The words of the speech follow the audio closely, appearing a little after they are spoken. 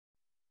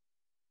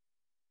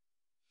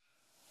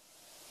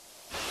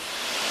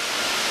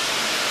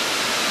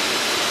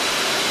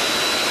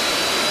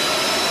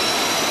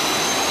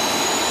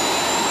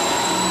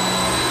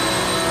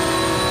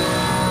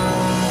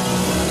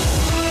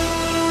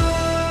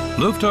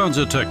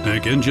Hansa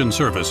Technik Engine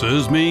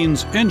Services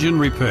means engine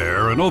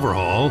repair and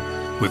overhaul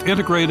with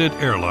integrated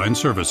airline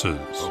services.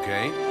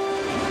 Okay.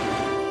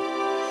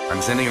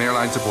 I'm sending an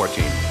airline support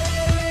team.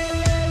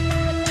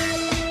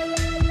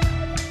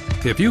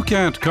 If you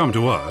can't come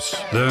to us,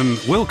 then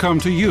we'll come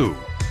to you.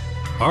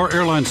 Our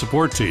airline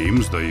support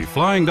teams, the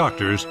Flying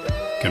Doctors,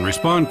 can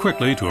respond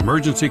quickly to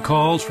emergency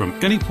calls from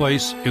any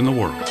place in the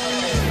world.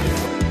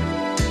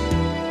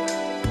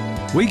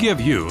 We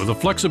give you the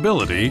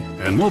flexibility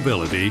and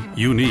mobility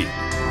you need.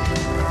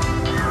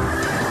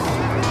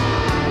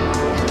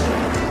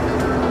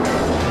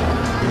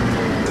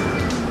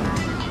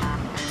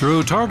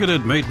 Through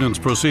targeted maintenance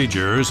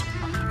procedures,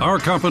 our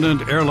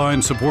competent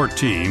airline support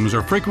teams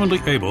are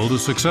frequently able to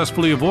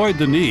successfully avoid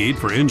the need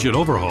for engine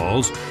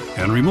overhauls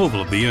and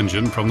removal of the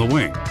engine from the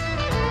wing.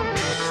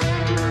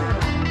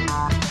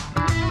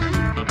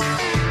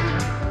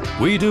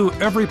 We do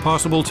every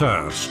possible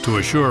task to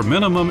assure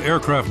minimum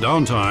aircraft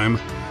downtime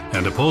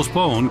and to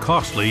postpone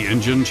costly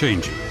engine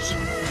changes.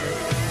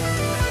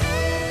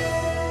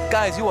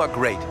 Guys, you are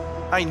great.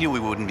 I knew we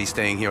wouldn't be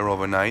staying here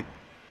overnight.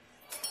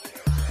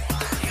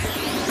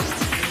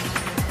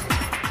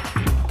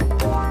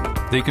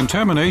 The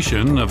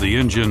contamination of the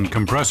engine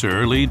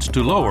compressor leads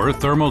to lower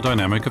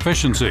thermodynamic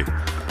efficiency,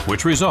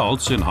 which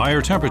results in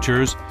higher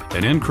temperatures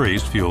and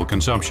increased fuel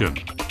consumption.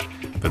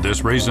 For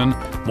this reason,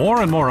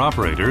 more and more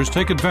operators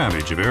take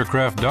advantage of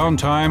aircraft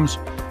downtimes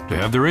to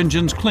have their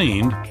engines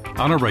cleaned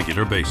on a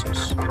regular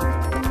basis.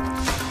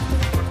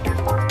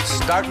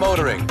 Start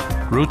motoring.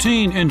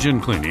 Routine engine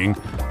cleaning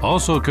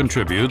also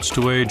contributes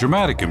to a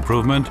dramatic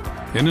improvement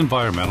in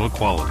environmental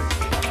quality.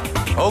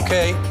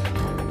 Okay.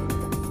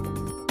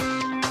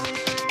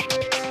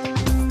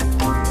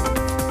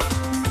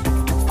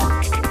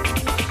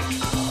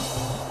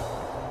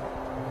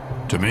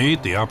 To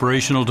meet the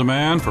operational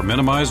demand for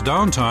minimized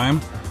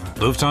downtime,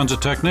 Hansa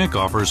Technik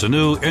offers a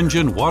new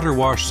engine water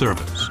wash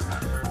service,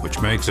 which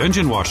makes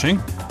engine washing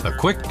a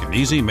quick and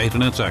easy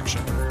maintenance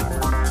action.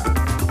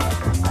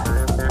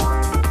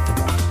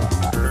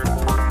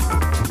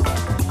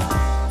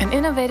 An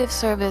innovative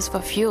service for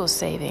fuel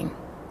saving.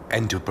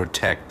 And to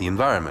protect the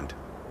environment.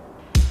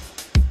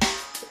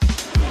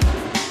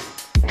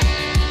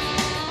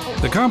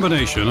 The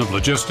combination of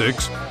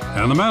logistics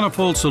and the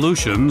manifold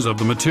solutions of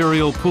the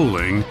material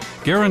pooling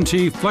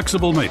guarantee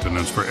flexible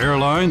maintenance for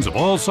airlines of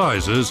all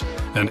sizes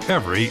and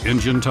every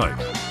engine type.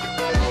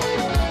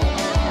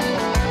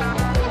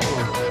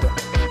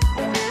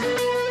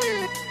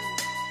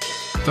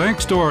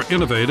 Thanks to our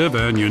innovative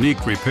and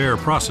unique repair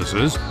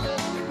processes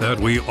that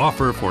we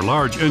offer for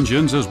large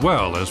engines as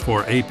well as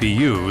for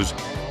APUs,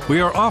 we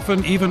are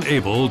often even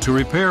able to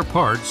repair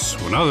parts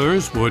when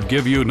others would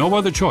give you no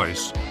other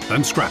choice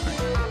than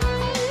scrapping.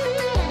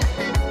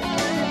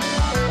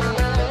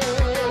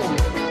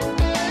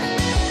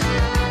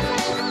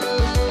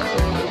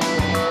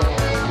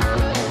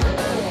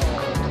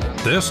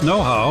 This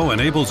know-how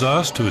enables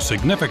us to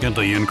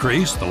significantly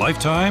increase the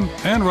lifetime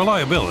and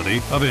reliability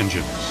of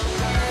engines.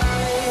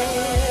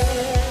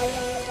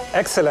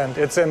 Excellent.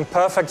 It's in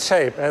perfect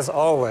shape, as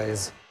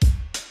always.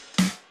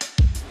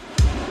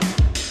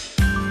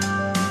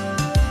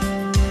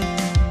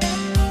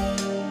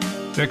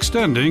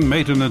 Extending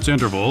maintenance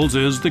intervals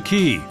is the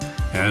key,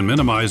 and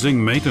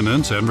minimizing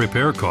maintenance and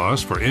repair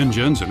costs for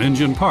engines and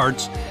engine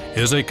parts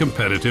is a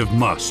competitive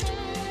must.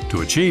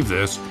 To achieve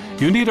this,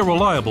 you need a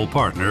reliable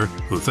partner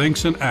who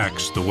thinks and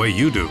acts the way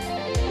you do.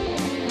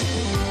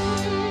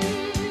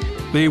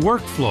 The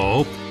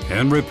workflow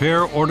and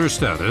repair order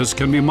status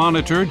can be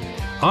monitored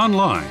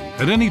online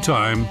at any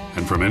time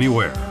and from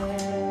anywhere.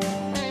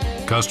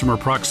 Customer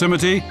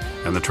proximity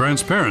and the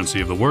transparency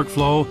of the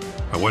workflow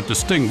are what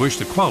distinguish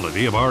the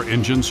quality of our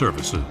engine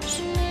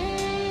services.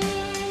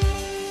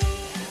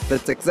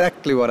 That's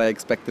exactly what I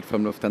expected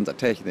from Hansa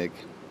Technik.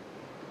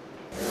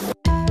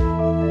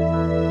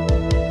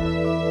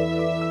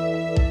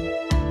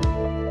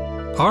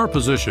 Our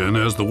position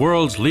as the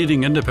world's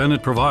leading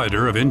independent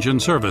provider of engine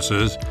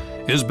services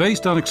is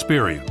based on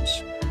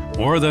experience.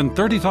 More than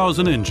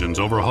 30,000 engines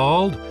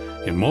overhauled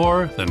in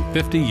more than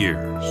 50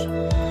 years.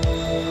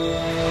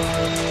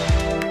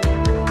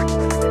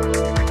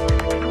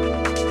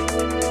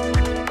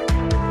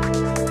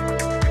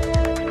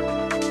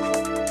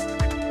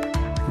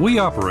 We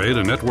operate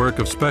a network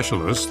of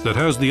specialists that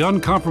has the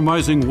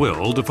uncompromising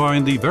will to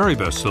find the very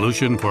best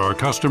solution for our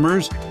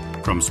customers,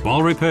 from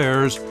small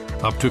repairs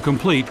up to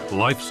complete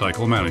life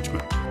cycle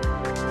management.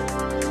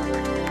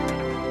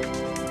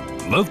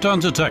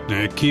 Hansa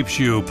Technik keeps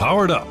you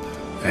powered up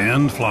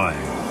and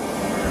flying.